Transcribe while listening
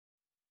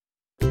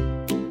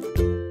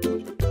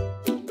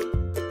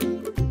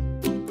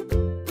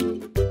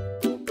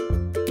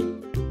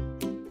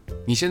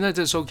你现在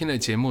在收听的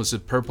节目是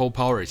Purple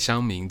Power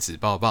乡民子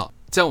报报，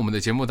在我们的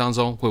节目当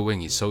中会为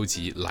你收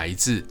集来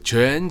自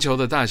全球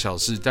的大小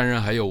事，当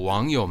然还有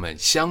网友们、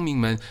乡民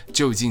们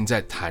究竟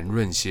在谈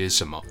论些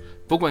什么。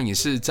不管你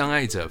是障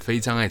碍者、非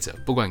障碍者，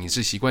不管你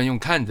是习惯用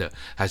看的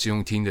还是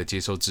用听的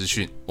接收资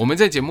讯，我们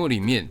在节目里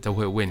面都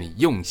会为你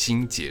用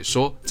心解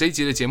说。这一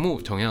集的节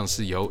目同样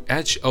是由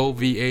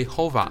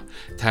HOVA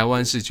台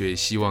湾视觉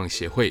希望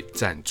协会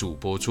赞助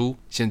播出。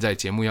现在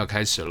节目要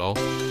开始咯。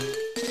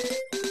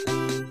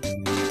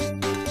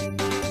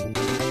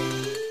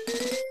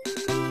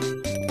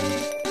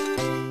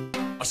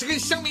我是跟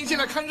乡民进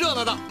来看热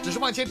闹的，只是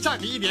往前站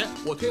你一点，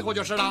我退后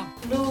就是了。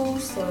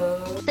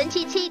loser 神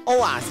七七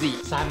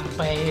ORZ 三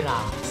杯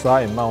啦，沙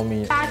眼猫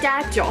咪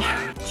8+9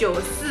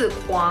 94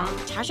狂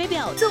查水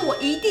表，这我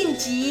一定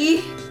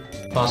急。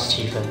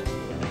87分，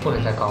不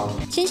能再高了。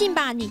相信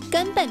吧，你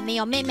根本没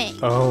有妹妹。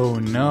 Oh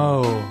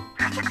no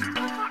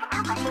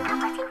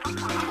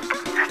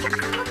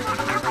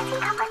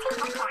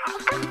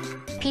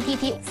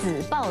PTT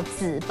子报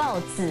子报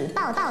子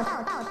报道。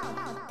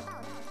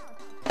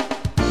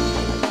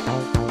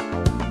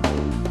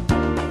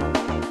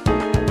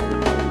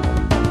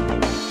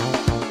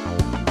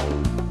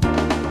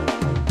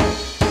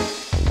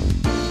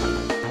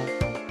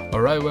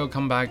Alright,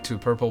 welcome back to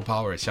Purple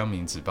Power 乡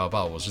民子报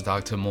报，我是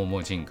Dr. 默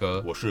默静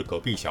哥，我是隔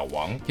壁小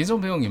王。听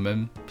众朋友，你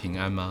们平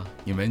安吗？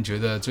你们觉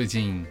得最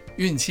近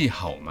运气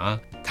好吗？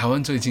台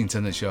湾最近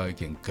真的需要一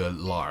点 good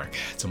luck。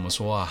怎么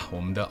说啊？我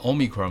们的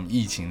Omicron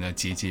疫情呢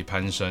节节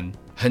攀升，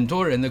很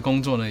多人的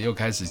工作呢又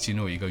开始进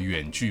入一个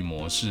远距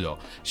模式哦。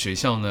学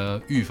校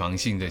呢预防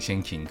性的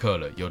先停课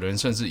了，有的人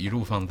甚至一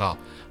路放到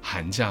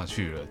寒假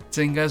去了。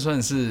这应该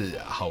算是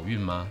好运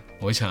吗？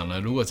我想呢，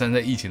如果站在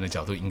疫情的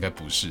角度，应该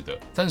不是的。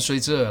但随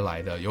之而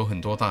来的有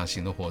很多大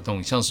型的活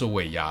动，像是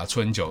尾牙、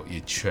春酒也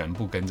全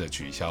部跟着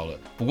取消了。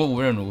不过无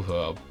论如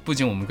何，不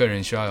仅我们个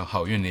人需要有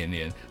好运连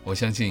连，我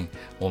相信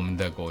我们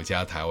的国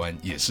家台湾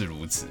也是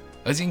如此。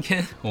而今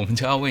天我们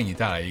就要为你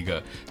带来一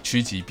个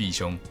趋吉避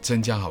凶、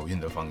增加好运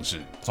的方式。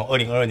从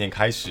2022年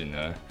开始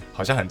呢，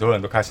好像很多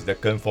人都开始在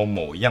跟风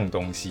某一样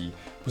东西，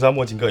不知道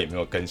墨镜哥有没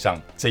有跟上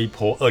这一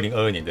波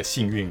2022年的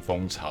幸运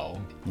风潮？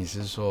你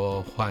是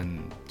说换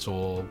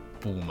桌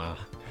布吗？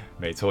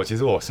没错，其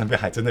实我身边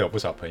还真的有不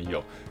少朋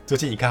友，最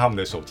近一看他们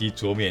的手机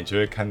桌面，就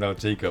会看到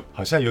这个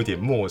好像有点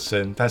陌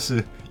生，但是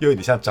又有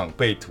点像长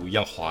辈图一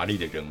样华丽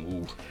的人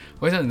物。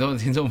我想很多的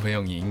听众朋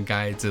友也应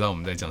该知道我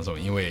们在讲什么，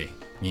因为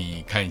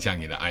你看一下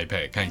你的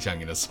iPad， 看一下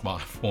你的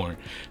smartphone，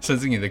 甚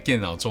至你的电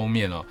脑桌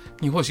面哦，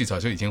你或许早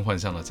就已经换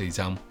上了这一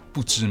张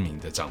不知名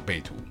的长辈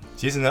图。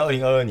其实呢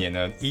，2022年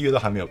呢1月都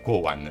还没有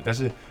过完呢，但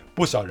是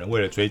不少人为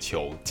了追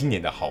求今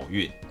年的好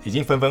运，已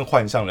经纷纷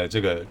换上了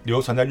这个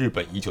流传在日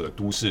本已久的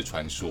都市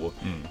传说，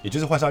也就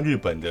是换上日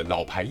本的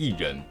老牌艺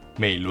人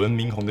美轮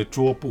明宏的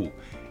桌布，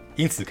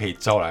因此可以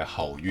招来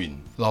好运。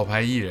老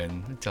牌艺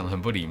人讲得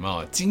很不礼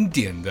貌，经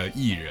典的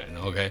艺人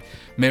OK，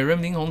 美轮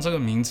明宏这个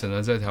名词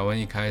呢，在台湾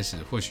一开始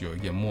或许有一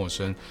点陌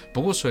生，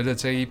不过随着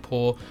这一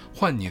波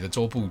换你的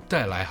桌布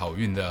带来好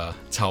运的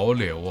潮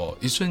流哦，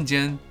一瞬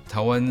间台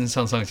湾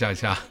上上下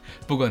下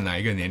不管哪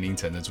一个年龄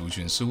层的族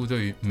群，似乎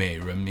对于美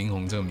轮明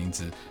宏这个名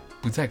字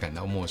不再感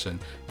到陌生。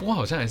不过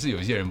好像还是有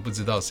一些人不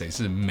知道谁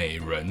是美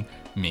轮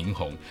明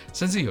宏，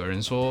甚至有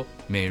人说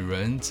美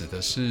轮指的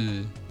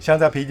是，像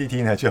在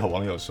PTT 呢，就有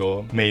网友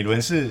说美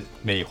轮是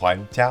美环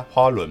加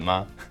花轮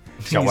吗？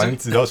小丸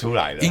子都出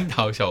来了。樱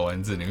桃小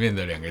丸子里面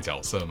的2个角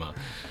色吗？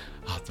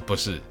不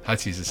是，它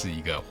其实是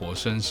一个活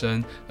生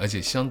生而且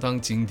相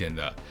当经典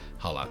的，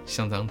好了，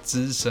相当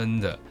资深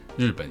的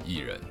日本艺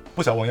人。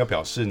不少网友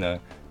表示呢，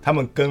他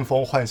们跟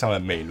风换上了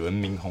美轮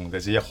明宏的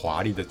这些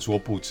华丽的桌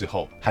布之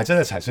后，还真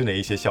的产生了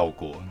一些效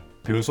果。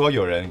比如说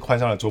有人换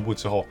上了桌布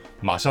之后，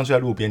马上就在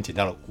路边捡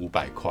到了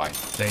500块。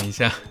等一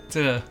下，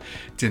这个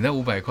捡到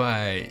500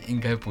块应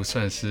该不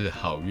算是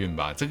好运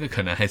吧？这个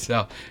可能还是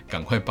要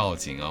赶快报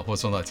警啊，或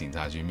送到警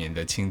察局，免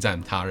得侵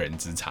占他人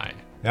之财。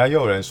然后又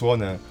有人说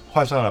呢，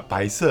换上了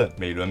白色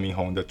美轮明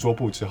宏的桌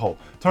布之后，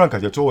突然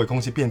感觉周围空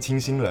气变清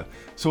新了，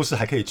是不是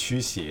还可以驱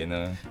邪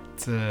呢？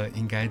这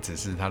应该只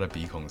是他的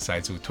鼻孔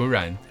塞住，突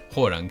然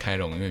豁然开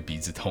朗，因为鼻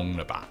子通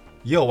了吧？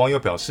也有网友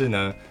表示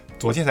呢，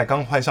昨天才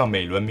刚换上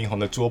美轮明宏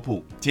的桌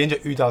布，今天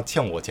就遇到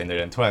欠我钱的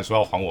人，突然说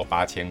要还我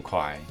8000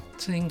块。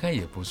这应该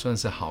也不算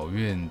是好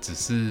运，只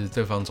是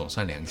对方总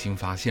算良心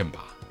发现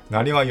吧。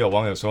那另外也有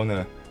网友说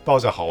呢，抱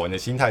着好玩的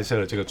心态设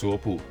了这个桌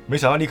布，没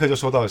想到立刻就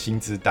收到了薪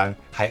资单，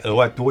还额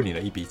外多领了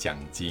一笔奖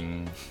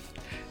金。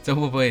这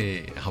会不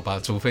会好吧？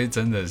除非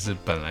真的是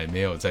本来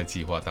没有在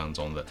计划当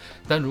中的，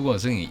但如果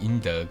是你应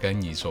得跟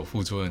你所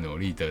付出的努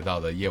力得到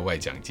的业外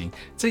奖金，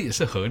这也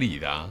是合理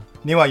的啊。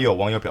另外也有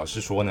网友表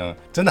示说呢，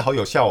真的好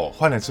有效哦，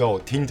换了之后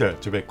Tinder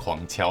就被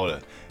狂敲了，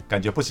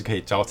感觉不只可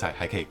以招财，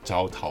还可以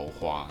招桃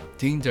花。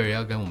Tinder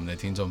要跟我们的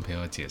听众朋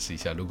友解释一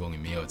下，如果你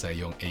没有在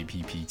用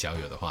APP 交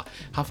友的话，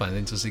它反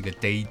正就是一个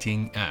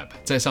dating app，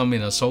 在上面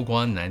呢搜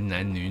刮男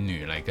男女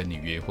女来跟你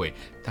约会，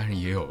当然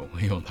也有人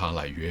会用它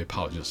来约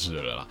炮就是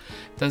了啦。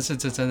但是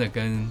这真的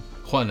跟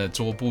换了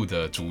桌布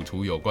的主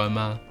图有关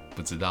吗？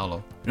不知道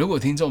咯。如果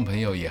听众朋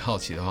友也好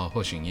奇的话，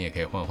或许你也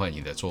可以换换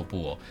你的桌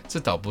布哦。这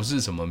倒不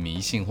是什么迷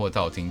信或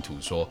道听途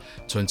说，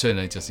纯粹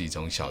呢就是一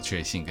种小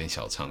确幸跟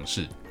小尝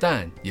试。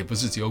但也不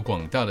是只有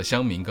广大的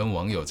乡民跟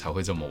网友才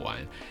会这么玩，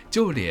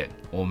就连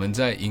我们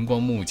在荧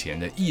光幕前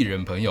的艺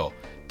人朋友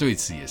对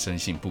此也深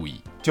信不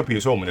疑。就比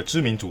如说我们的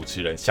知名主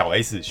持人小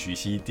S 徐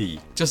熙娣，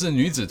就是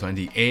女子团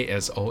体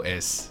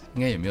ASOS，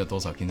 应该也没有多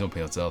少听众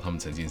朋友知道他们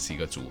曾经是一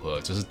个组合，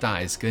就是大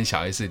S 跟小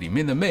S 里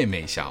面的妹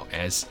妹小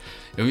S。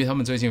由于他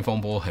们最近风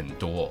波很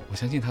多，我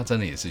相信他真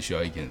的也是需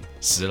要一点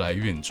时来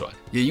运转。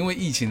也因为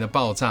疫情的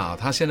爆炸，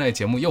他现在的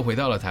节目又回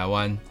到了台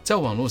湾，在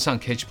网络上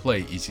Catch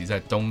Play 以及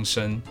在东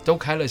升都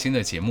开了新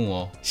的节目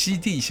哦。熙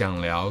娣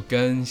想聊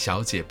跟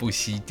小姐不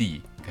熙娣。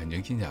感觉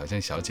听起来好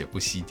像小姐不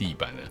吸地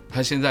版了。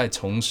他现在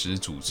重拾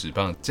主持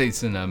棒，这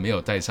次呢没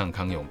有带上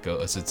康永哥，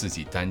而是自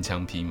己单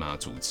枪匹马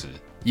主持，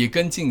也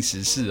跟进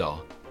时事哦。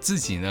自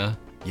己呢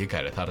也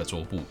改了他的桌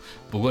布，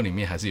不过里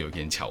面还是有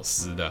点巧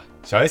思的。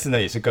小 S 呢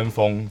也是跟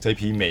风这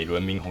批美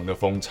轮明宏的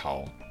风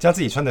潮，将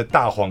自己穿的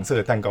大黄色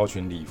的蛋糕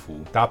裙礼服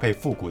搭配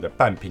复古的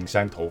半平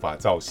山头发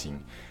造型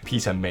，P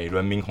成美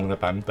轮明宏的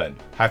版本，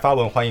还发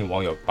文欢迎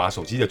网友把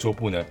手机的桌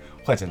布呢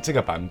换成这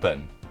个版本。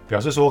表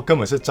示说根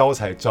本是招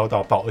财招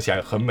到爆，而且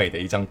还很美的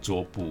一张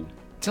桌布，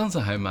这样子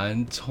还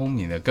蛮聪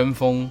明的，跟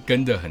风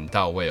跟得很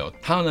到位哦。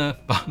他呢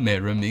把美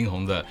轮明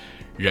宏的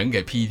人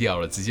给 P 掉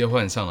了，直接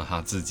换上了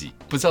他自己，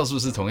不知道是不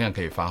是同样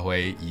可以发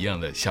挥一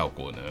样的效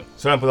果呢？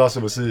虽然不知道是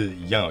不是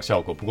一样有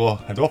效果，不过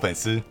很多粉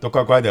丝都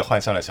乖乖的换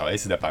上了小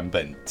S 的版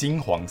本，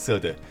金黄色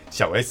的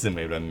小 S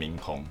美轮明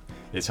宏，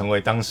也成为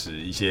当时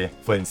一些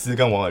粉丝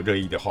跟网友热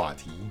议的话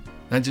题。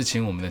那就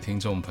请我们的听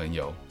众朋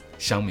友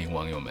乡民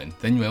网友们，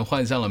等你们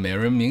换上了美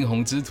轮明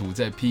宏之图，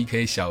在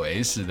PK 小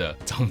S 的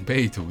长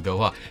辈图的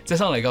话，再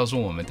上来告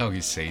诉我们到底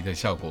谁的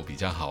效果比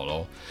较好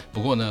咯。不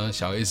过呢，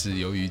小 S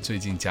由于最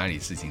近家里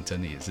事情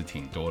真的也是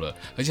挺多了，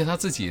而且他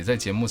自己也在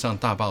节目上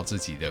大爆自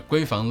己的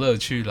闺房乐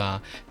趣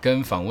啦，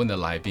跟访问的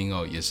来宾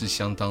哦也是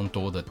相当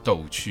多的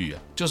逗趣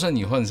啊。就算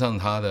你换上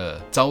他的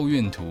招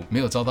运图，没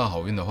有招到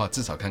好运的话，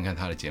至少看看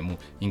他的节目，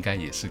应该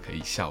也是可以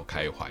笑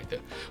开怀的。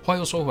话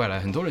又说回来，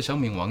很多的乡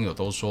民网友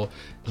都说，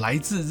来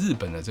自日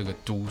本的这个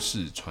都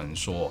市传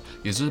说，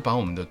也就是把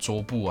我们的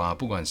桌布啊，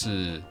不管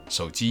是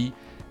手机、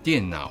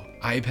电脑、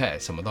iPad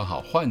什么都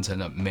好，换成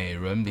了美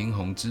轮明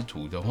宏之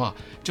图的话，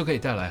就可以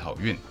带来好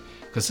运。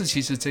可是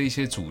其实这一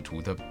些主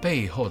图的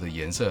背后的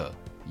颜色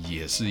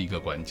也是一个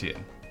关键。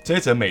这一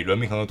则美轮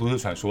明宏的都市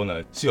传说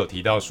呢，是有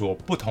提到说，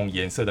不同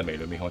颜色的美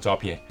轮明宏照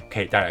片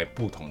可以带来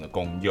不同的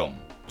功用。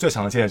最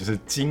常见的就是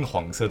金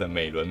黄色的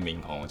美轮明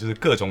宏，就是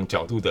各种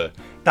角度的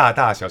大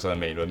大小小的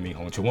美轮明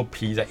宏全部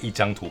P 在一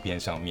张图片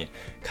上面，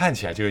看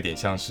起来就有点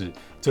像是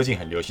最近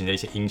很流行的一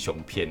些英雄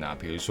片啊，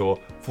比如说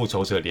复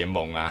仇者联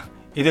盟啊，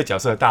一堆角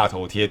色的大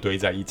头贴堆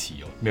在一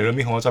起哦。美轮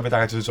明宏的照片大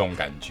概就是这种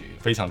感觉，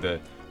非常的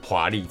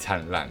华丽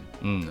灿烂。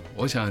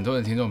我想很多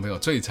的听众朋友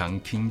最常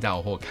听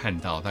到或看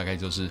到，大概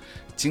就是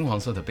金黄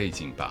色的背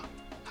景吧。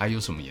还有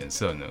什么颜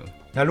色呢？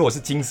那如果是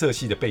金色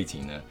系的背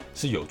景呢，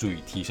是有助于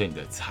提升你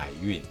的财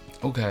运。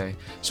OK，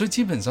 所以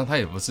基本上它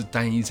也不是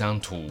单一张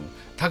图，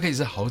它可以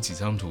是好几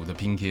张图的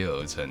拼贴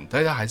而成，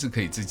大家还是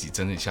可以自己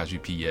真的下去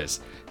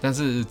PS， 但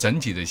是整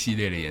体的系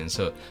列的颜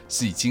色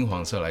是以金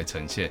黄色来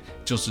呈现，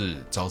就是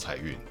招财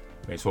运。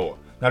没错，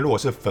那如果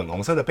是粉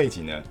红色的背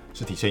景呢，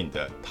是提升你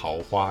的桃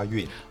花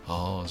运。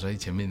所以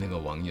前面那个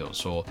网友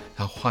说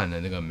他换了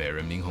那个美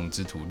轮明宏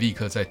之图，立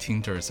刻在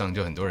Tinder 上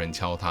就很多人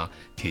敲他，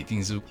铁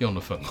定是用了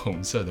粉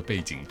红色的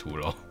背景图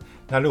咯。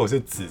那如果是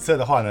紫色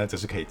的话呢，则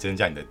是可以增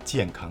加你的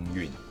健康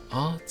运。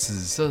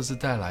紫色是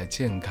带来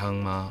健康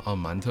吗？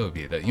蛮特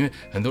别的，因为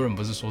很多人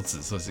不是说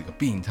紫色是一个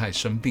病态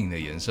生病的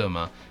颜色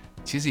吗？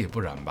其实也不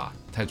然吧，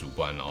太主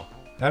观了。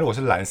那如果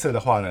是蓝色的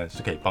话呢，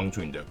是可以帮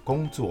助你的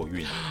工作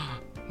运。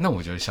那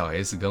我觉得小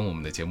S 跟我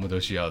们的节目都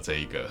需要这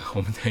一个，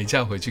我们等一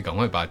下回去赶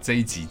快把这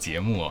一集节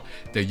目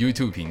的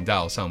YouTube 频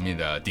道上面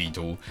的底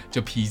图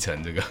就 P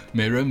成这个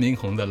美轮明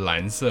宏的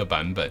蓝色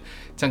版本，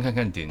这样看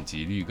看点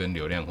击率跟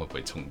流量会不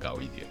会冲高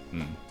一点。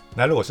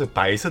那如果是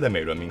白色的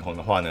美轮明宏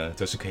的话呢，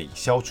则是可以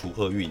消除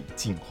厄运，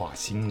净化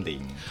心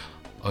灵。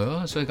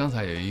所以刚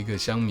才有一个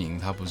乡民，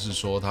他不是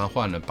说他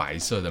换了白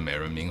色的美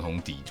轮明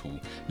宏底图，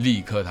立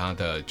刻他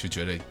的就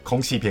觉得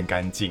空气变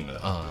干净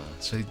了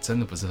所以真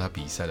的不是他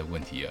比赛的问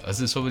题，而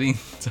是说不定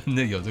真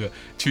的有这个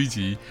趋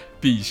吉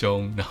避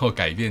凶，然后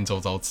改变周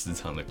遭磁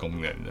场的功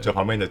能了。就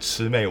旁边的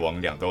魑魅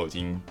魍魉都已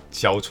经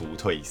消除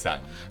退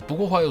散。不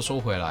过话又说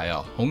回来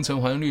红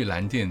橙黄绿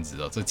蓝靛紫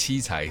这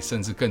七彩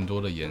甚至更多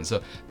的颜色，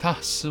它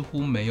似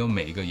乎没有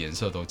每一个颜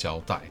色都交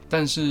代。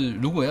但是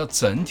如果要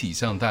整体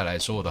上带来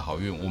所有的好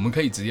运，我们可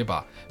以直接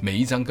把每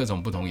一张各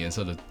种不同颜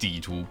色的底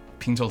图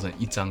拼凑成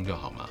一张就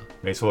好吗？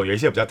没错，有一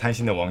些比较贪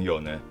心的网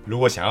友呢，如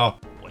果想要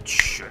我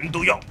全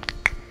都要，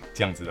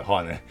这样子的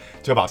话呢，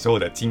就把所有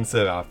的金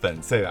色啊、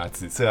粉色啊、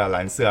紫色啊、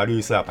蓝色啊、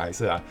绿色啊、白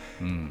色啊，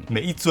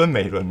每一尊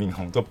美轮明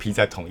宏都披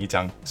在同一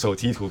张手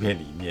机图片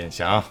里面，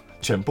想要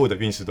全部的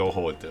运势都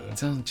获得。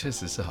这样确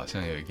实是好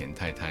像有一点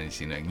太贪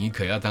心了。你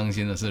可要当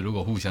心的是，如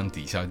果互相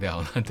抵消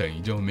掉，那等于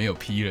就没有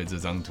P了这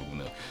张图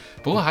呢。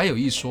不过还有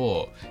一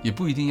说，也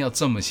不一定要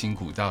这么辛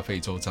苦大费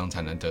周章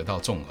才能得到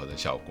综合的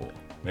效果。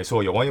没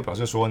错，有网友表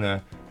示说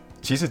呢，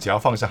其实只要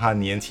放上他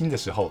年轻的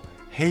时候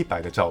黑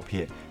白的照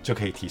片，就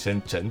可以提升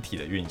整体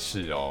的运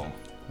势哦。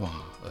哇，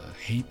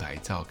黑白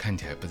照看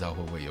起来不知道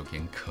会不会有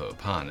点可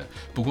怕呢？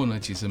不过呢，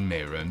其实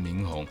美轮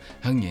明宏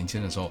他年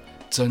轻的时候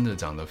真的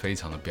长得非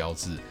常的标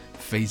致，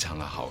非常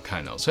的好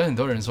看哦。所以很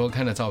多人说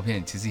看了照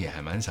片，其实也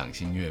还蛮赏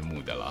心悦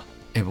目的啦。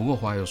不过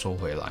话又说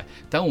回来，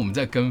当我们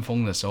在跟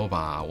风的时候，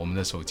把我们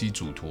的手机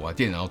主图啊、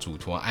电脑主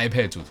图啊、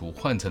iPad 主图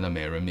换成了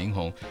美轮明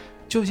宏，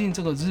究竟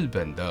这个日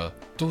本的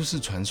都市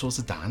传说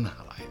是打哪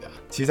来的？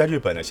其实，在日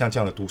本呢，像这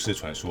样的都市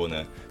传说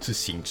呢，是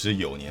行之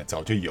有年，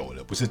早就有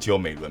了，不是只有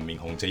美轮明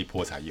宏这一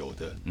波才有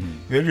的。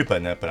因为日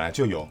本呢本来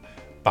就有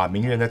把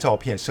名人的照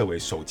片设为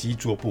手机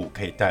桌布，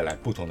可以带来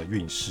不同的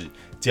运势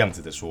这样子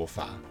的说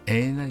法。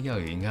那要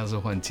也应该是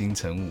换金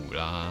城武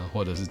啦，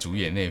或者是竹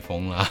野内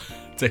丰啦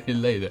这一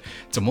类的，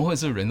怎么会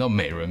是轮到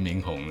美轮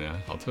明宏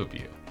呢？好特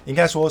别哦。应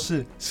该说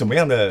是什么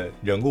样的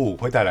人物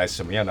会带来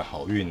什么样的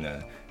好运呢？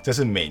这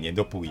是每年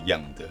都不一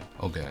样的。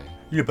OK，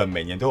 日本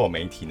每年都有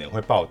媒体呢会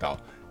报道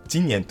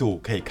今年度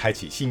可以开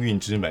启幸运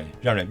之门，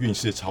让人运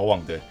势超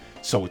旺的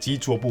手机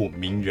桌布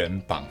名人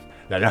榜，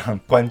来让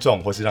观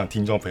众或是让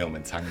听众朋友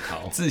们参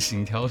考，自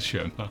行挑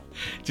选嘛，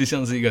就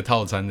像是一个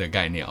套餐的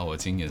概念哦。我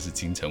今年是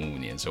金城武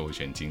年，所以我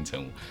选金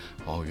城武。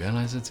哦，原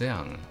来是这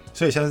样。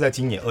所以像是在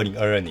今年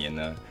2022年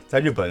呢，在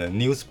日本的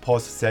News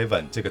Post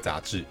 7这个杂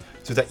志，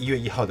就在1月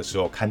1号的时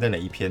候刊登了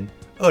一篇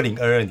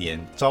2022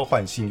年召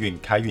唤幸运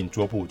开运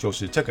桌布，就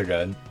是这个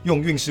人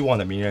用运势旺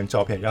的名人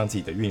照片让自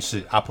己的运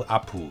势 up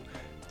up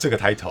这个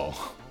title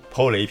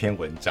po 了一篇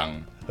文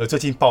章，而最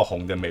近爆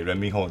红的美轮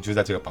明宏就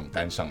在这个榜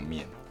单上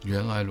面。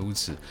原来如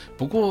此，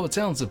不过这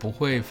样子不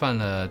会犯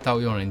了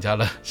盗用人家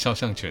的肖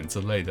像权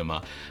之类的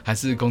吗？还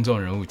是公众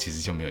人物其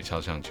实就没有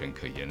肖像权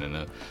可言了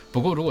呢？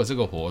不过如果这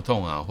个活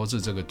动啊，或是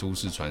这个都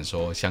市传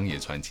说、乡野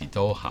传奇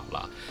都好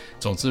啦，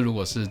总之如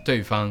果是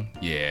对方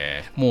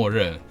也默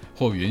认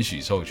或允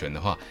许授权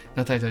的话，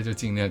那大家就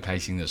尽量开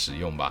心的使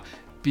用吧。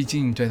毕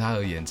竟对他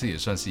而言，这也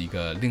算是一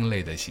个另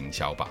类的行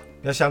销吧。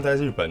那像在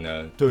日本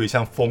呢，对于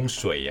像风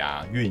水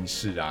啊、运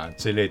势啊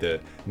这类的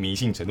迷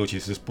信程度，其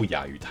实是不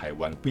亚于台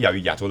湾，不亚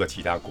于亚洲的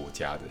其他国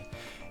家的。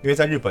因为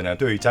在日本呢，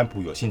对于占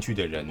卜有兴趣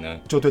的人呢，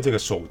就对这个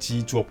手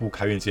机桌布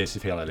开运这件事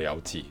非常的了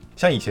解。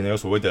像以前呢，有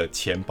所谓的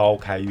钱包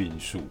开运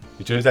术，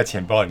也就是在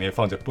钱包里面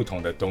放着不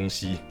同的东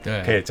西，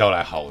对，可以招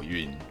来好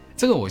运。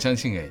这个我相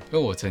信因为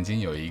我曾经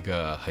有一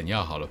个很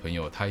要好的朋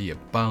友，他也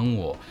帮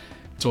我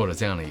做了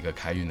这样的一个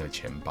开运的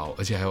钱包，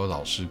而且还有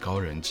老师高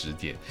人指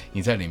点，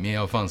你在里面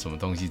要放什么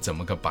东西，怎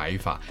么个摆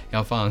法，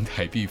要放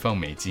台币放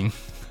美金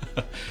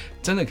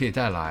真的可以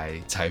带来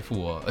财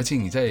富哦。而且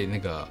你在那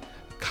个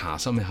卡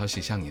上面还要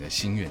写下你的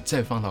心愿，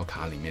再放到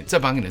卡里面，再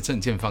把你的证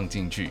件放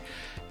进去，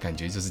感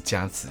觉就是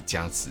加持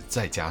加持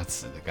再加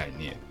持的概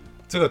念。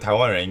这个台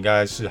湾人应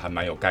该是还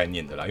蛮有概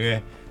念的啦，因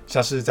为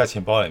像是在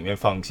钱包里面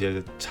放一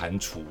些蟾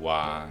蜍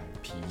啊、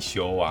貔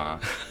貅啊，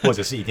或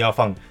者是一定要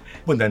放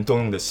不能动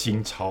用的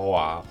新钞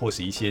啊，或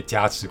是一些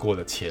加持过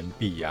的钱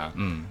币啊，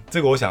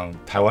这个我想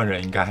台湾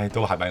人应该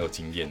都还蛮有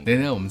经验的。等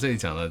一下，我们这里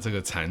讲的这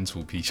个蟾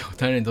蜍、貔貅，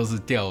当然都是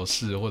吊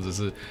饰或者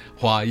是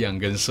花样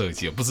跟设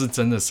计，不是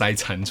真的塞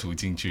蟾蜍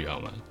进去，好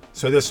吗？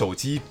随着手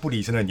机不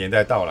离身的年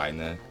代到来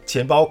呢，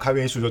钱包开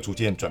运术就逐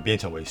渐转变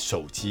成为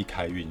手机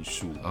开运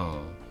术。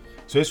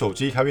所以手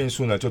机开运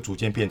术呢，就逐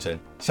渐变成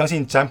相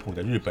信占卜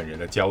的日本人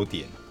的焦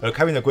点。而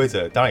开运的规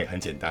则当然也很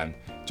简单，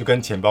就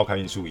跟钱包开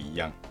运术一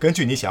样，根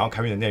据你想要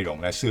开运的内容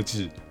来设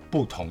置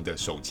不同的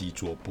手机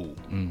桌布。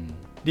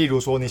例如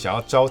说你想要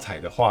招财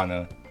的话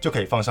呢，就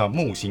可以放上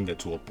木星的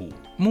桌布。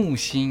木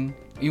星，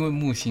因为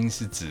木星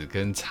是指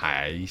跟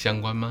财相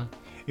关吗？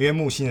因为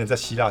木星呢，在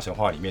希腊神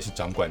话里面是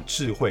掌管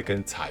智慧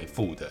跟财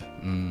富的。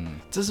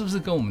这是不是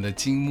跟我们的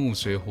金木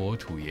水火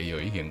土也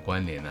有一点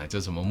关联啊？就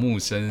什么木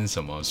生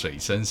什么，水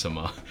生什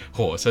么，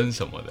火生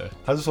什么的？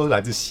他是说来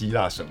自希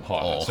腊神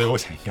话，所以我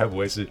想应该不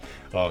会是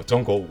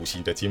中国五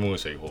行的金木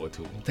水火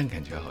土，但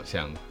感觉好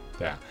像。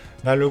对啊，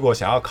那如果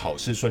想要考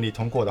试顺利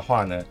通过的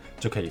话呢，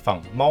就可以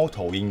放猫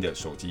头鹰的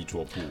手机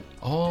桌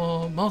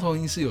布。猫头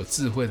鹰是有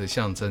智慧的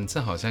象征，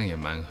这好像也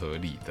蛮合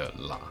理的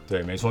啦。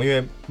对，没错，因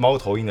为猫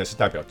头鹰呢是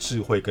代表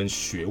智慧跟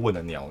学问的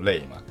鸟类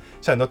嘛，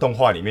像很多动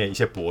画里面一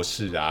些博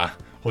士啊，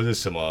或者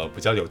什么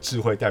比较有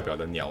智慧代表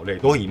的鸟类，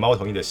都会以猫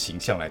头鹰的形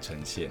象来呈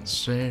现。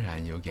虽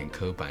然有点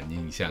刻板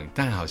印象，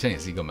但好像也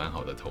是一个蛮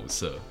好的投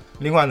射。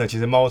另外呢，其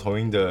实猫头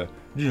鹰的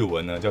日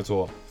文呢叫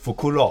做福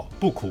库肉，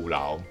不苦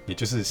劳，也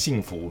就是幸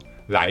福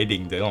来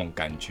临的那种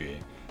感觉，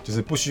就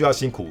是不需要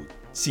辛苦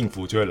幸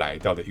福就会来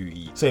到的寓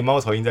意，所以猫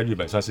头鹰在日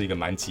本算是一个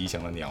蛮吉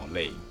祥的鸟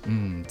类。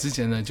之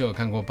前呢就有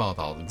看过报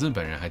道，日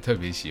本人还特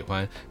别喜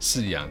欢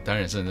饲养，当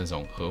然是那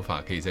种合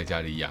法可以在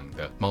家里养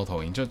的猫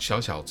头鹰，就小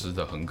小只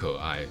的很可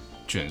爱，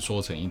卷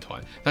缩成一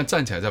团，但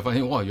站起来才发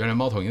现，哇，原来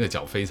猫头鹰的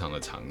脚非常的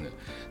长呢。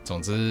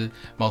总之，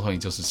猫头鹰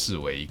就是视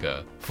为一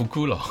个福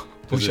骷髅，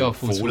不需要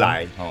付出福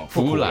来，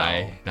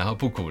然后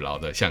不苦劳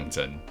的象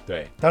征。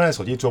对，当然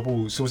手机桌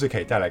布是不是可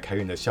以带来开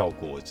运的效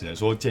果，只能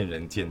说见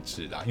仁见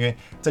智啦。因为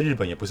在日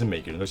本也不是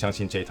每个人都相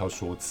信这一套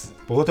说辞。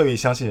不过对于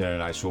相信的人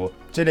来说，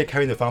这类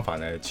开运的方法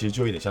呢，其实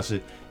就有点像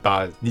是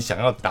把你想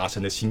要达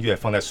成的心愿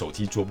放在手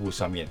机桌布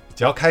上面，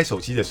只要开手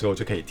机的时候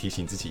就可以提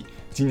醒自己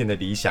今年的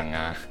理想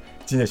啊，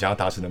今年想要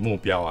达成的目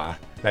标啊，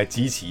来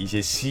激起一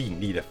些吸引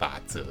力的法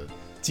则，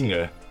进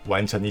而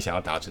完成你想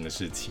要达成的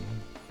事情。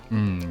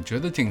觉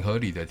得挺合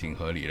理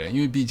的，因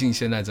为毕竟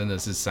现在真的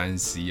是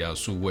3C 啊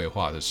数位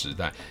化的时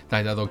代，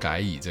大家都改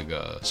以这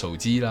个手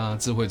机啦、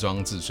智慧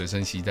装置随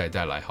身携带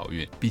带来好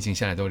运。毕竟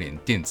现在都连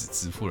电子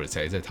支付了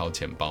才在掏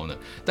钱包呢。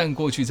但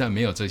过去在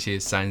没有这些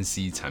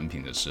3C 产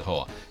品的时候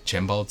啊，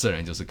钱包自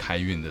然就是开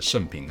运的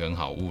圣品跟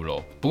好物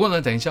咯。不过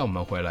呢，等一下我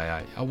们回来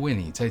啊，要为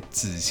你再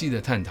仔细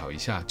的探讨一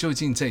下，究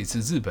竟这一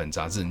次日本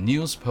杂志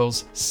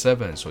Newspost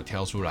 7所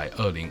挑出来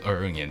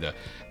2022年的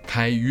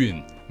开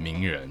运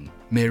名人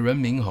美轮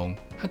明宏，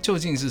它究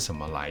竟是什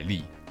么来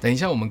历？等一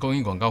下我们公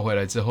益广告回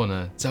来之后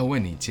呢，再为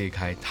你揭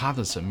开它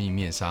的神秘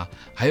面纱，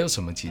还有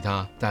什么其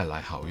他带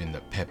来好运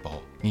的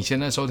pebble。你现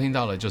在收听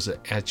到的就是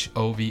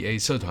HOVA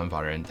社团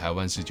法人台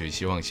湾视觉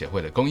希望协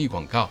会的公益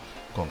广告。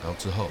广告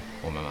之后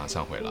我们马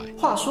上回来。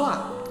话说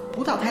啊，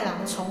浦岛太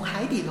郎从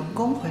海底龙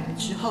宫回来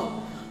之后，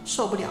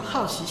受不了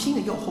好奇心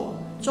的诱惑，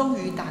终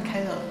于打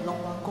开了龙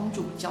王公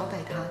主交代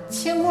他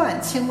千万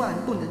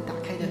不能打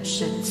开的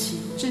神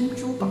奇珍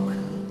珠宝盒。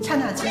刹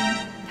那间，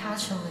他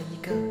成了一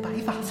个白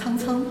发苍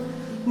苍、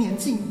年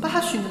近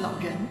80的老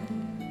人，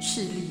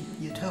视力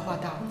也退化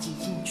到几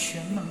近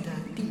全盲的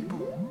地步。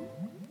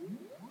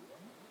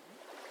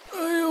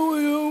哎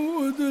呦，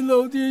我的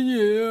老天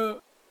爷啊！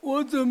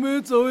我怎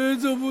么走也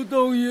走不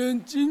动，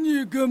眼睛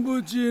也看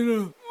不清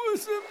了，我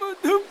什么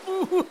都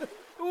不会，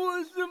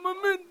我什么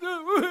没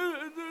得未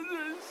来的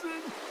人生，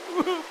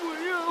我不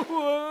要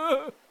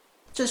活。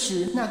这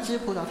时，那只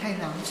浦岛太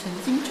郎曾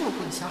经救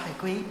过的小海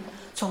龟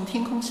从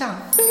天空上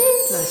飞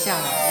了下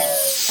来。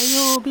哎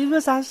呦，别说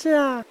啥事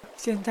啊！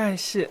现在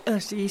是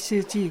21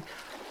世纪，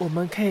我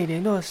们可以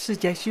联络世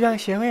界希望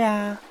协会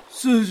啊。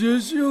世界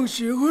希望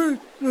协会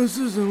那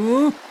是什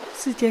么？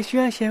世界希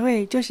望协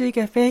会就是一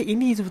个非营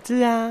利组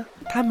织啊，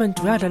他们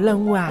主要的任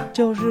务啊，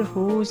就是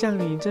服务像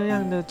你这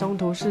样的中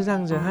途视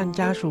障者和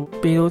家属。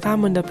比如他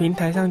们的平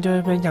台上就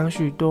会分享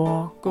许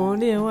多国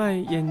内外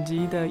眼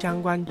疾的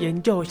相关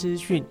研究资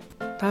讯，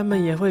他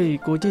们也会与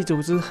国际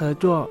组织合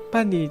作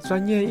办理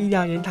专业医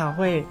疗研讨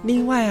会。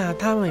另外啊，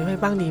他们也会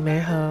帮你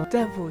媒合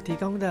政府提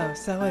供的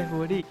社会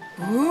福利。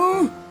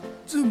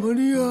这么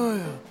厉害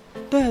啊！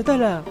对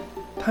了，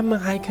他们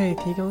还可以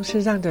提供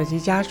视障者及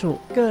家属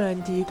个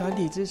人及团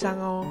体咨商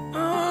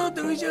哦。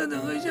等一下，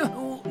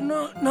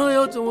那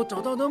要怎么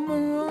找到他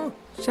们啊？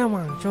上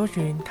网搜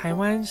寻台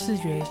湾视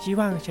觉希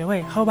望协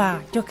会HOVA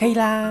就可以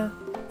啦。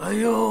哎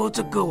呦，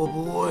这个我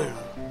不会了。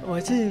我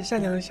是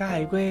善良的小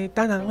海龟，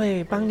当然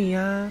会帮你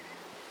啊。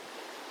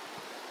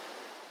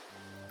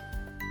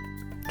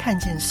看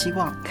见希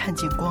望，看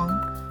见光，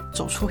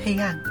走出黑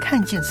暗，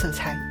看见色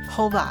彩。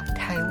HOVA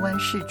台湾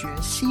视觉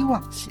希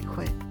望协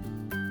会。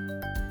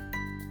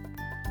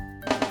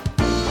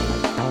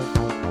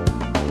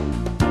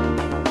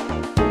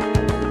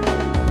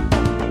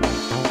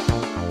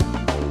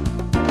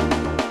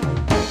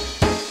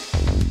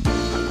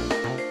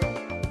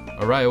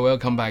Alright,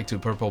 welcome back to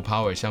Purple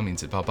Power 香茗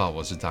子泡泡，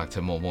我是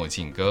Dr. 默默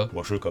静哥，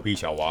我是隔壁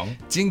小王。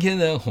今天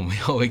呢，我们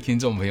要为听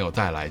众朋友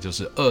带来就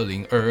是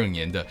2022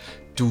年的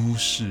都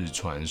市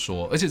传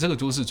说，而且这个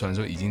都市传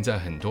说已经在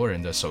很多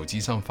人的手机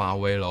上发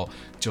威咯，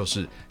就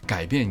是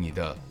改变你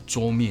的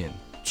桌面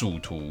主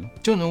图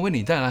就能为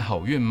你带来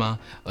好运吗？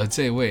而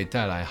这位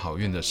带来好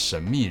运的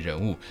神秘人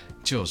物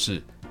就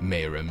是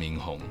美轮明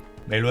宏。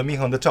美轮明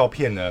宏的照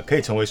片呢，可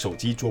以成为手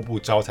机桌布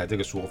招财这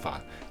个说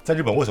法，在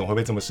日本为什么会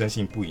被这么深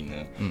信不疑呢？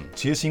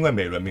其实是因为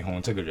美轮明宏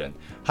这个人，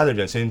他的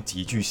人生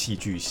极具戏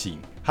剧性。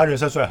他人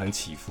生虽然很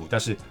起伏，但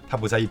是他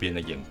不在意别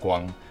人的眼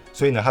光，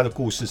所以呢，他的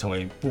故事成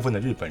为部分的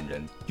日本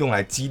人用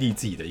来激励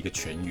自己的一个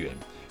泉源，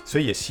所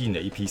以也吸引了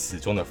一批死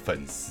忠的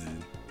粉丝。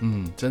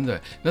真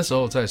的，那时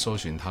候在搜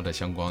寻他的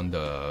相关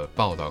的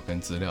报道跟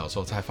资料的时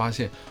候，才发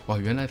现哇，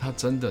原来他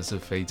真的是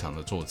非常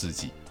的做自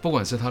己。不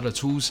管是他的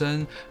出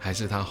身，还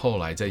是他后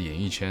来在演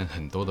艺圈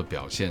很多的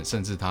表现，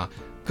甚至他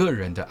个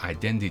人的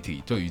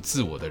identity 对于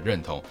自我的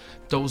认同，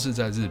都是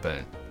在日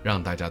本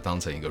让大家当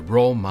成一个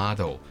role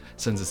model，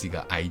 甚至是一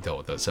个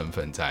idol 的身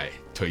份在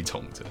推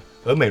崇着。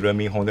而美轮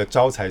明宏的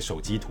招财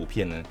手机图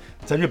片呢，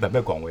在日本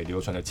被广为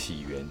流传的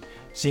起源，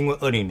是因为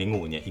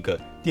2005年一个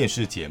电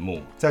视节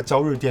目在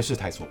朝日电视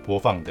台所所播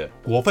放的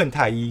国分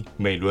太一、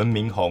美轮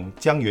明宏、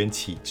江原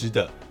启之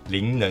的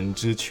灵能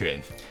之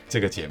泉这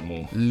个节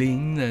目。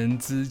灵能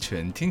之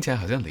泉听起来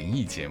好像灵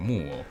异节目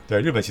哦。对，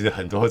日本其实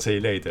很多这一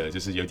类的，就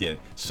是有点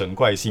神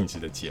怪性质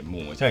的节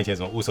目，像以前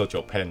什么 Uso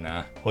Japan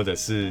啊，或者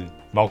是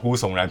毛骨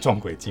悚然撞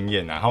鬼经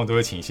验啊，他们都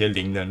会请一些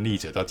灵能力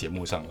者到节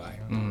目上来。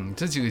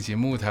这几个节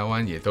目台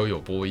湾也都有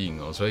播映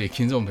哦，所以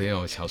听众朋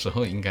友小时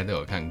候应该都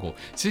有看过。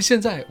其实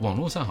现在网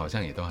络上好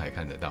像也都还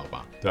看得到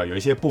吧？对啊，有一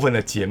些部分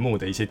的节目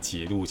的一些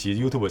节录，其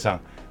实 YouTube 上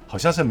好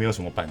像是没有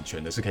什么版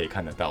权的，是可以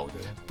看得到的。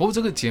不过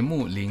这个节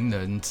目《灵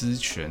能之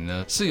泉》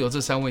呢，是由这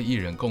3位艺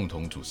人共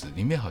同主持，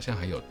里面好像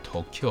还有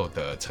Tokyo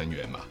的成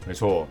员嘛？没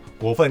错，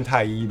国分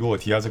太一，如果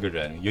提到这个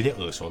人有点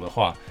耳熟的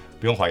话，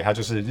不用怀疑，他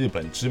就是日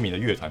本知名的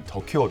乐团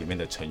Tokyo 里面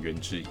的成员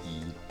之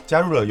一。加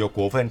入了由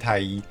国分太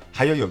一，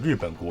还有日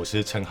本国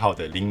师称号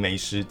的灵媒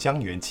师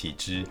江原启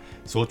之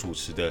所主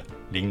持的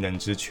灵能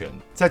之泉。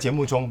在节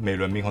目中，美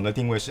轮明宏的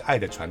定位是爱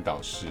的传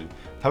导师，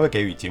他会给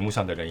予节目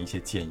上的人一些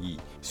建议，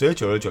所以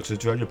久而久之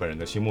就在日本人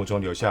的心目中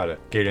留下了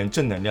给人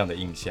正能量的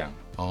印象。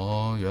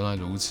哦，原来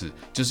如此，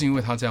就是因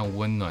为他这样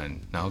温暖，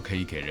然后可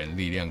以给人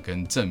力量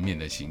跟正面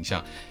的形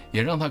象，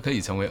也让他可以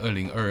成为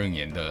2022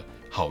年的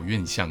好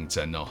运象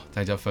征哦。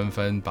大家纷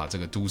纷把这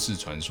个都市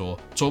传说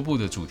周部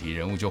的主题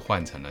人物就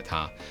换成了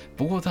他。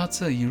不过他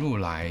这一路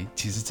来，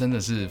其实真的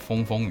是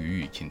风风雨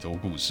雨，挺多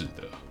故事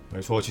的。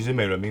没错，其实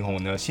美轮明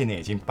宏呢，现年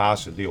已经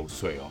86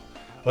岁哦。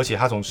而且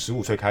他从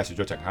15岁开始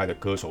就展开他的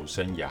歌手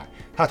生涯，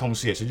他同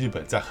时也是日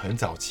本在很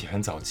早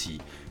期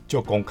就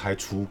公开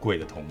出柜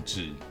的同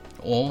志。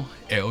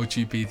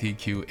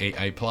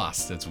LGBTQAI+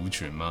 的族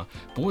群吗？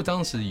不过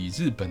当时以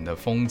日本的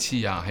风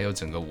气啊，还有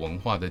整个文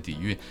化的底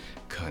蕴，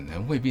可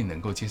能未必能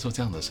够接受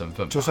这样的身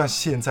份吧。就算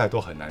现在都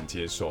很难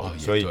接受，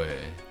所以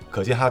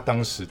可见他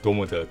当时多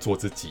么的做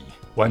自己，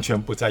完全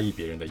不在意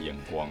别人的眼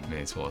光。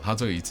没错，他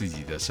对于自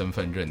己的身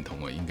份认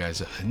同应该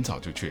是很早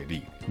就确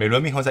立。美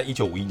轮明宏在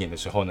1951年的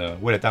时候呢，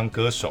为了当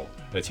歌手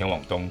而前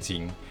往东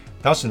京。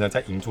当时呢，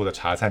在银座的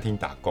茶餐厅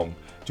打工，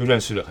就认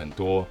识了很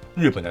多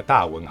日本的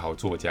大文豪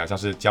作家，像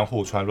是江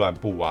户川乱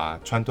步啊、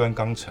川端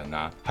康成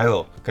啊，还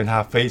有跟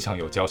他非常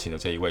有交情的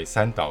这一位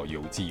三岛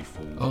由纪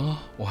夫。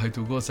我还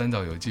读过三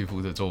岛由纪夫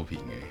的作品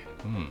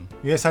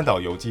因为三岛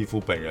由纪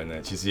夫本人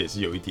呢，其实也是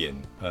有一点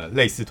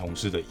类似同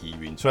志的疑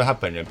云，虽然他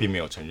本人并没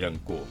有承认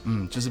过。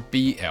就是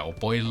BL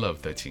Boy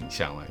Love 的倾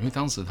向啦，因为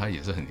当时他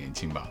也是很年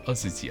轻吧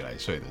，20几来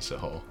岁的时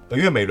候。因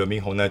为美轮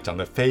明宏呢，长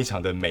得非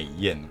常的美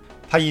艳。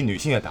她以女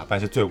性的打扮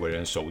是最为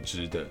人熟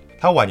知的。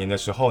她晚年的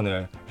时候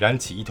呢，染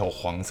起一头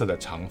黄色的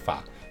长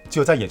发，只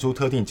有在演出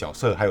特定角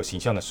色还有形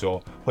象的时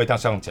候，会戴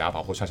上假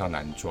发或穿上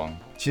男装。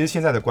其实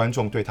现在的观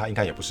众对她应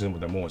该也不是那么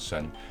的陌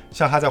生，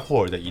像她在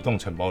霍尔的《移动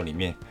城堡》里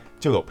面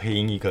就有配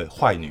音一个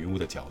坏女巫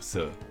的角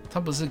色。她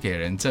不是给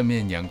人正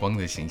面阳光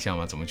的形象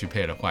吗？怎么去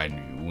配了坏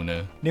女巫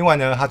呢？另外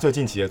呢，她最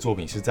近期的作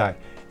品是在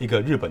一个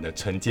日本的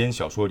晨间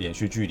小说连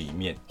续剧里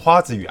面，《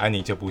花子与安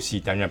妮》这部戏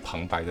担任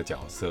旁白的角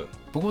色。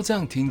不过这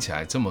样听起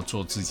来，这么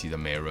做自己的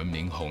美轮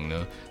明宏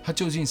呢，她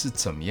究竟是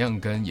怎么样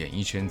跟演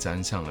艺圈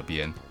沾上了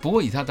边？不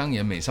过以她当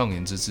年美少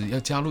年之姿要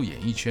加入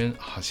演艺圈，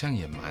好像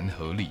也蛮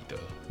合理的。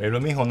美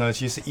轮明宏呢，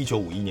其实是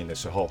1951年的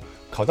时候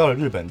考到了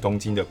日本东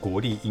京的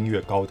国立音乐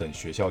高等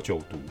学校就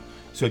读，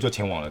所以就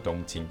前往了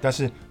东京。但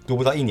是读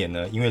不到1年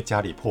呢，因为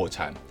家里破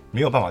产，没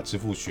有办法支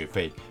付学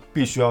费，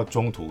必须要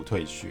中途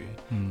退学。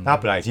他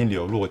本来已经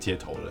流落街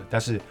头了，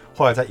但是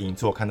后来在银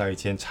座看到一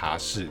间茶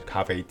室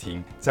咖啡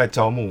厅，在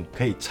招募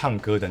可以唱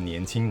歌的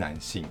年轻男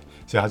性，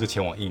所以他就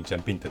前往应征，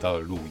并得到了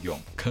录用。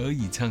可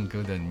以唱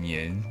歌的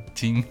年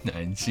轻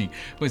男性，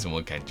为什么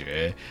感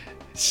觉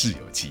是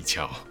有技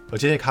巧？而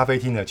这些咖啡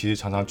厅呢，其实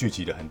常常聚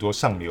集了很多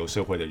上流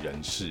社会的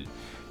人士，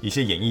一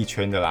些演艺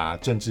圈的啦、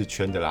政治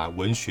圈的啦、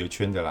文学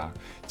圈的啦，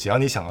只要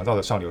你想得到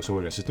的上流社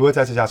会人士，都会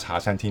在这家茶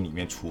餐厅里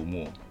面出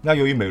没。那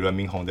由于美轮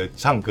明宏的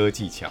唱歌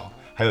技巧，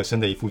还有生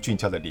的一副俊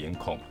俏的脸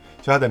孔，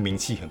所以他的名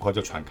气很快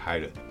就传开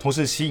了，同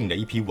时吸引了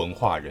一批文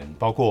化人，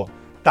包括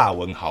大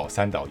文豪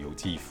三岛由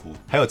纪夫，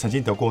还有曾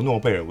经得过诺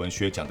贝尔文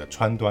学奖的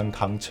川端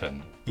康成，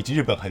以及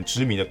日本很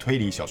知名的推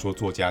理小说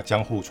作家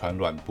江户川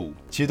乱步，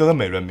其实都跟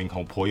美轮明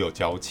宏颇有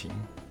交情。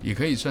也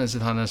可以算是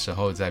他那时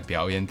候在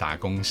表演打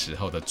工时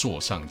候的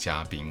座上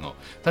嘉宾哦。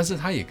但是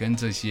他也跟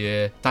这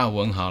些大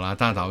文豪啦、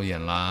大导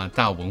演啦、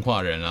大文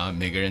化人啦，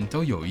每个人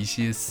都有一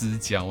些私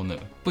交呢。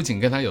不仅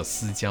跟他有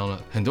私交呢，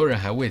很多人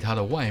还为他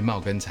的外貌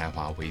跟才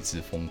华为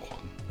之疯狂。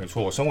没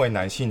错，身为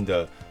男性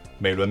的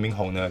美轮明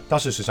宏呢，当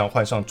时时常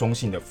换上中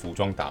性的服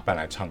装打扮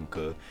来唱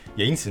歌，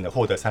也因此呢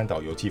获得三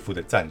岛由纪夫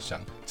的赞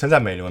赏，称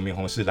赞美轮明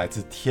宏是来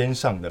自天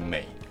上的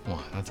美。哇，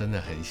他真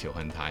的很喜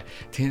欢他。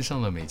天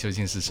上的美究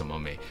竟是什么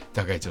美？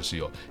大概就是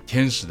有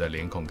天使的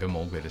脸孔跟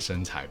魔鬼的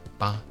身材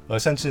吧。而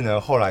甚至呢，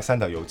后来三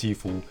岛由纪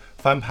夫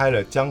翻拍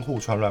了江户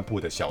川乱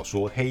步的小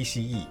说《黑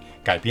蜥蜴》，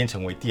改编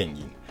成为电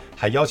影，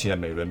还邀请了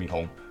美轮明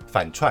宏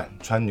反串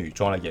穿女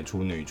装来演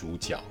出女主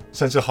角，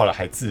甚至后来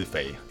还自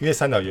肥，因为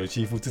三岛由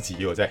纪夫自己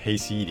也有在《黑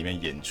蜥蜴》里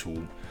面演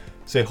出，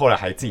所以后来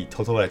还自己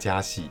偷偷的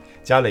加戏，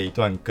加了一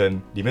段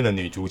跟里面的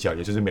女主角，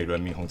也就是美轮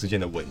明宏之间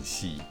的吻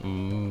戏。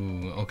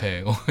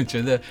OK， 我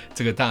觉得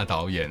这个大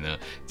导演呢，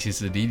其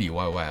实里里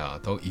外外啊，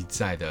都一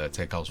再的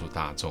在告诉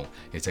大众，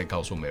也在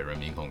告诉美轮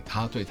明宏，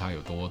他对他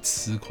有多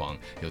痴狂，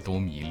有多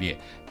迷恋，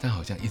但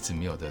好像一直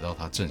没有得到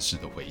他正式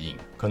的回应。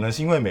可能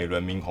是因为美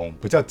轮明宏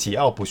比较桀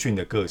骜不驯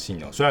的个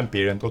性哦，虽然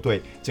别人都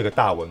对这个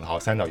大文豪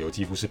三岛由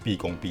纪夫是毕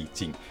恭毕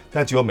敬，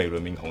但只有美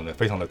轮明宏呢，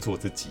非常的做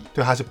自己，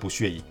对他是不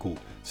屑一顾，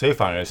所以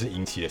反而是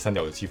引起了三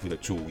岛由纪夫的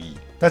注意。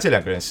但这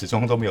两个人始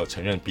终都没有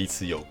承认彼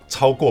此有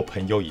超过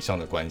朋友以上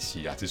的关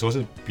系啊，只说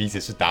是彼此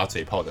是打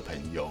嘴炮的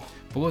朋友。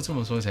不过这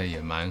么说起来也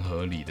蛮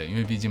合理的，因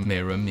为毕竟美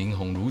轮明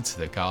宏如此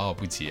的高傲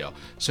不羁哦，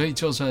所以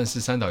就算是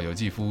三岛由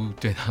纪夫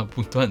对他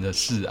不断的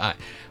示爱，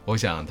我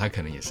想他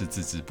可能也是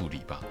置之不理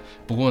吧。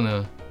不过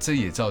呢，这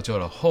也造就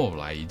了后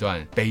来一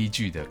段悲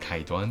剧的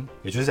开端，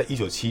也就是在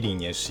1970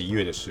年11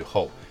月的时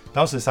候，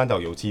当时三岛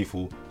由纪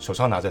夫手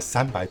上拿着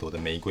300朵的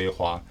玫瑰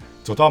花，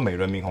走到美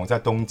轮明宏在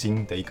东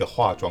京的一个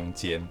化妆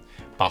间，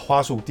把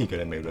花束递给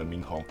了美轮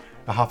明宏，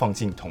让他放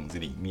进桶子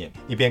里面，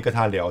一边跟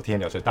他聊天，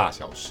聊着大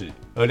小事。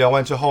而聊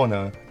完之后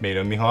呢，美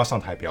轮明宏要上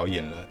台表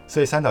演了，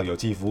所以三岛由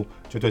纪夫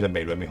就对着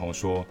美轮明宏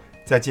说：“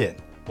再见，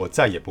我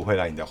再也不会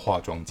来你的化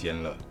妆间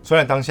了。”虽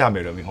然当下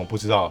美轮明宏不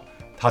知道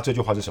他这句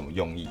话是什么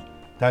用意，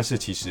但是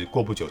其实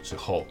过不久之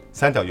后，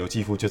三岛由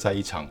纪夫就在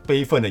一场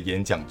悲愤的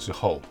演讲之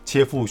后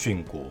切腹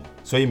殉国，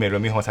所以美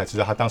轮明宏才知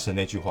道他当时的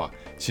那句话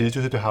其实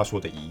就是对他说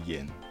的遗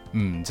言。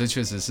这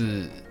确实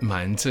是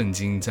蛮震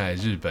惊在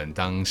日本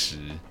当时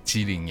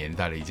70年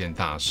代的一件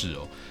大事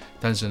哦。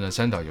但是呢，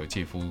三岛由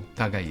纪夫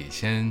大概也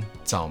先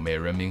早美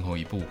轮明宏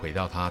一步回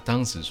到他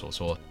当时所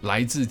说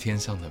来自天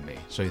上的美，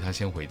所以他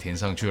先回天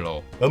上去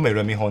喽。而美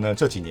轮明宏呢，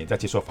这几年在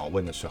接受访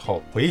问的时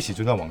候，回忆起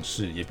这段往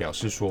事，也表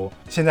示说，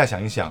现在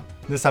想一想，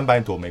那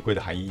300朵玫瑰的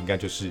含义应该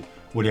就是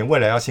我连未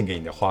来要献给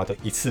你的花都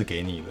一次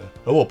给你了，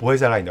而我不会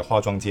再来你的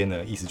化妆间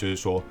呢，意思就是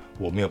说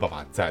我没有办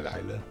法再来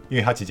了，因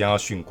为他即将要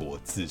殉国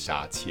自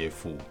杀切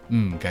腹。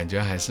感觉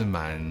还是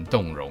蛮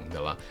动容的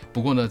啦。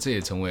不过呢，这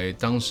也成为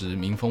当时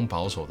民风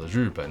保守的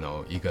日本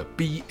一个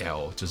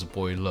BL 就是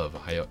Boy Love，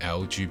 还有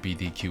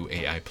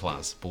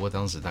LGBTQAI+， 不过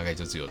当时大概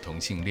就只有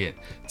同性恋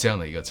这样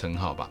的一个称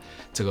号吧，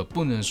这个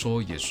不能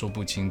说也说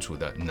不清楚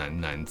的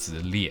男之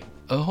恋。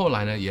而后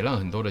来呢，也让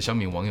很多的乡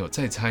民网友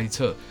在猜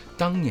测，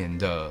当年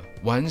的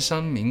丸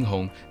山明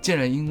宏竟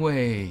然因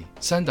为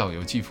三岛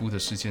由纪夫的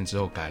事件之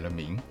后改了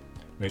名。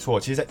没错，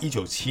其实在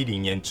1970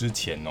年之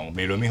前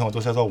美轮明宏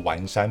都是叫做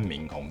丸山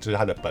明宏，这是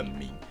他的本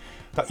名。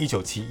到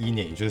1971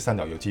年，也就是三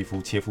岛由纪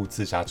夫切腹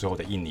自杀之后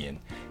的1年，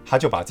他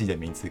就把自己的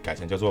名字改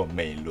成叫做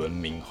美轮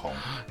明宏。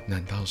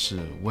难道是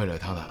为了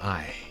他的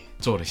爱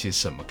做了些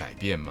什么改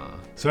变吗？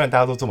虽然大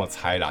家都这么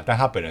猜啦，但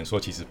他本人说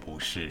其实不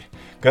是，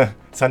跟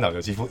三岛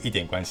由纪夫一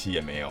点关系也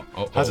没有。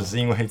他只是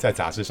因为在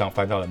杂志上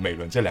翻到了美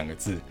轮这2个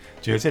字，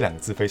觉得这2个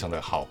字非常的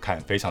好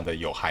看，非常的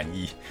有含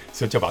义，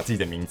所以就把自己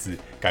的名字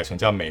改成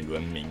叫美轮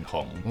明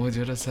宏。我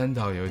觉得三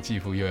岛由纪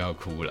夫又要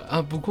哭了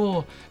啊！不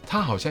过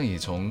他好像也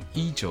从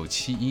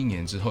1971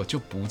年之后就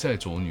不再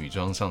着女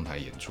装上台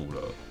演出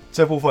了。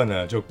这部分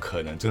呢，就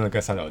可能真的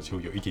跟三岛由纪夫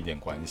有一点点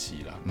关系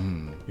啦。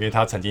因为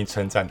他曾经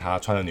称赞他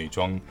穿的女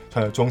装、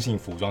穿的中性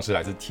服装是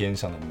来自天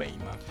上的美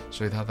嘛，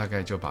所以他大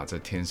概就把这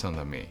天上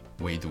的美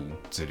唯独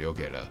只留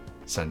给了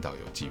三岛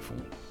由纪夫。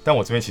但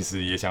我这边其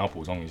实也想要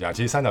补充一下，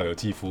其实三岛由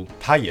纪夫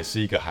他也是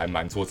一个还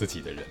蛮做自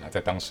己的人啊，在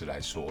当时来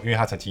说，因为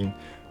他曾经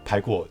拍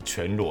过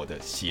全裸的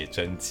写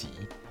真集。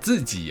自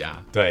己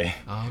啊？对，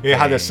因为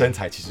他的身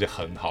材其实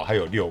很好，还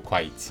有6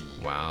块肌。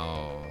哇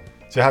哦！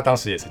所以他当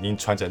时也曾经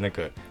穿着那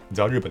个你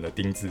知道日本的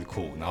丁字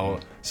裤，然后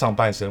上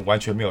半身完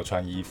全没有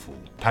穿衣服，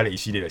拍了一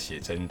系列的写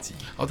真集。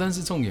但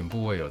是重点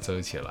部位有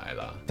遮起来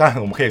了。当然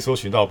我们可以说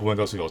寻到的部分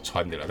都是有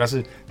穿的了，但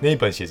是那一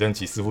本写真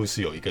集似乎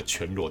是有一个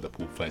全裸的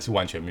部分，是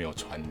完全没有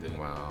穿的。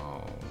哇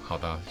哦，好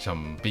的，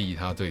想必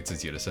他对自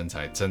己的身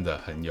材真的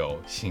很有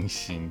信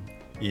心。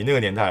以那个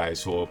年代来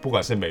说，不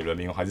管是美轮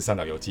明宏还是三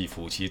岛由纪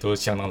夫，其实都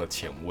是相当的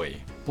前卫。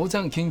不过这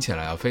样听起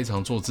来非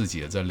常做自己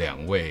的这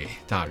2位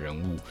大人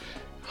物，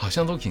好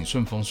像都挺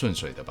顺风顺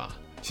水的吧？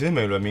其实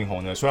美轮明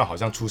宏呢，虽然好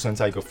像出生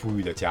在一个富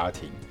裕的家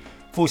庭，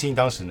父亲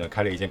当时呢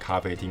开了一间咖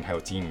啡厅，还有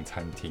经营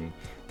餐厅，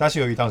但是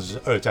由于当时是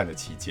2战的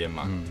期间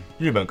嘛，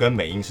日本跟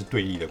美英是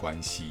对立的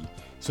关系，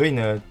所以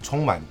呢，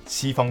充满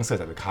西方色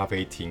彩的咖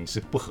啡厅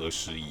是不合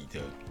时宜的。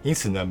因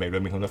此呢，美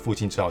轮明宏的父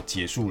亲只好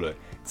结束了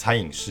餐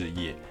饮事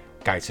业，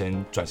改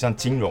成转向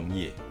金融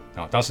业。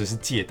当时是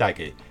借贷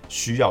给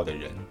需要的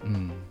人，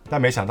但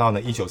没想到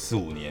呢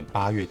，1945年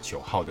8月9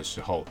号的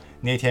时候，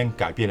那一天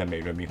改变了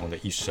美轮明宏的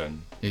一生，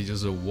也就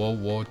是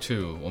World War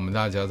II， 我们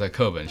大家在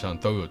课本上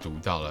都有读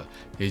到了，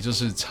也就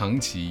是长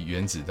崎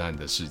原子弹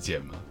的事件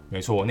嘛。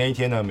没错，那一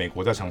天呢，美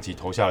国在长崎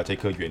投下了这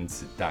颗原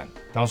子弹，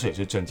当时也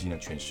是震惊了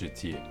全世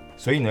界。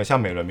所以呢，像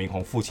美轮明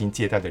宏父亲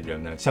借贷的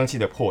人呢，相继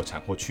的破产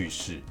或去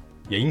世。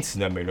也因此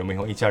呢，美轮明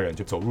宏一家人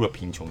就走入了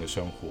贫穷的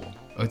生活，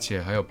而且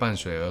还有伴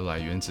随而来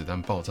原子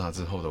弹爆炸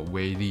之后的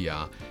威力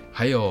啊，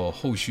还有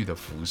后续的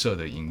辐射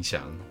的影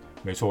响。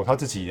没错，他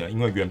自己呢，因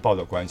为原爆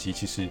的关系，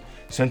其实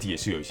身体也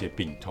是有一些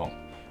病痛。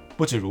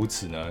不止如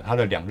此呢，他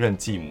的2任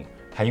继母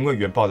还因为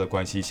原爆的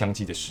关系相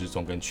继的失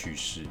踪跟去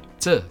世。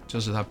这就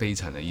是他悲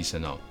惨的一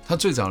生哦。他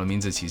最早的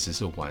名字其实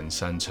是丸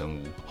山成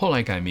吾，后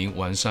来改名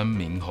丸山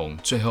明宏，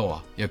最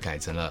后又改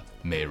成了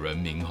美轮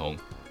明宏。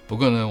不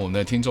过呢，我们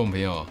的听众朋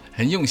友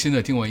很用心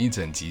的听完一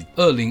整集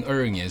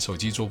2022年手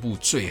机桌布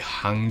最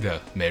夯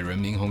的美轮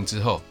明宏之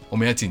后，我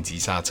们要紧急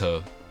刹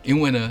车，因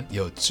为呢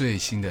有最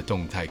新的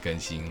动态更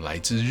新来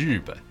自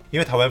日本。因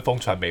为台湾疯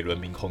传美轮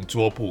明宏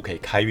桌布可以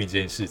开运这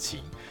件事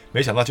情，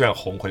没想到居然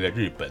红回了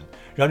日本，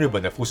让日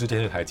本的富士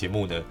电视台节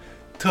目呢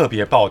特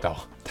别报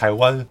道台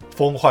湾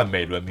疯换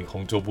美轮明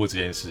宏桌布这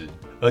件事。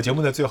而节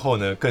目的最后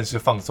呢，更是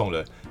放送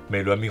了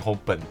美轮明宏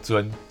本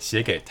尊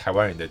写给台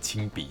湾人的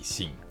亲笔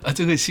信。而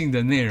这个信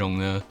的内容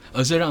呢，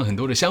而是让很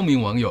多的乡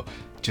民网友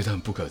觉得很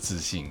不可置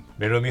信。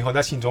美轮明宏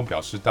在信中表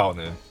示到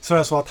呢，虽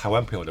然说台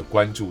湾朋友的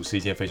关注是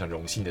一件非常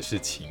荣幸的事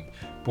情，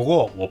不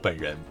过我本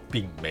人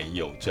并没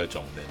有这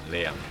种能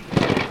量。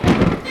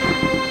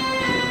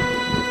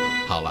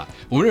好啦，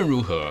无论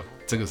如何，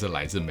这个是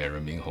来自美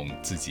轮明宏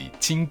自己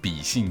亲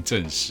笔信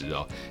证实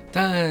哦。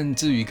但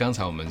至于刚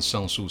才我们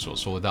上述所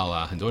说到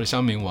啦，很多的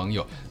乡民网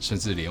友，甚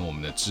至连我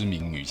们的知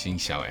名女星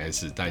小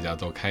S， 大家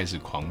都开始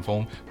狂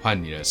疯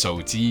换你的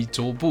手机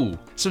桌布，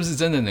是不是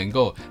真的能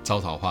够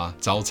招桃花、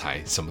招财，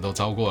什么都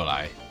招过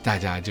来？大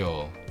家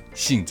就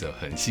信者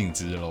恒信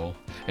之咯。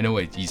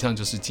Anyway， 以上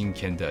就是今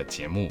天的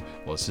节目，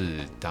我是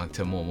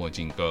Dr. 默默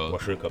金哥，我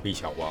是隔壁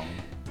小王。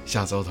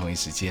下周同一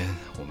时间，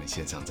我们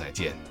线上再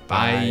见，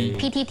拜。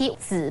PTT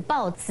子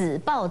报子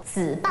报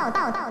子报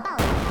报报报。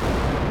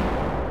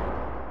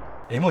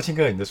默庆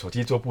哥，你的手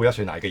机桌布要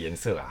选哪一个颜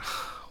色啊？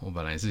我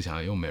本来是想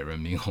要用美轮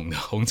明宏的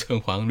红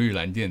橙黄绿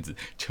蓝靛紫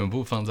全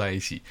部放在一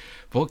起，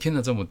不过听了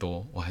这么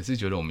多，我还是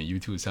觉得我们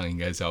YouTube 上应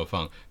该是要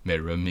放美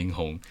轮明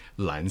宏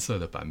蓝色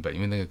的版本，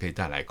因为那个可以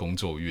带来工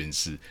作运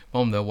势。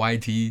帮我们的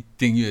YT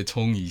订阅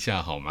冲一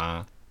下好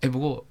吗？不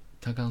过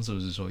他刚刚是不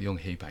是说用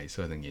黑白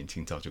色的年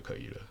轻照就可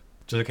以了？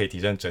就是可以提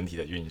升整体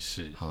的运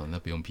势。好，那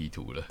不用 P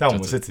图了。但我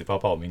们是紫包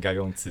包，我们应该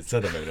用紫色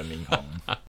的美轮明宏。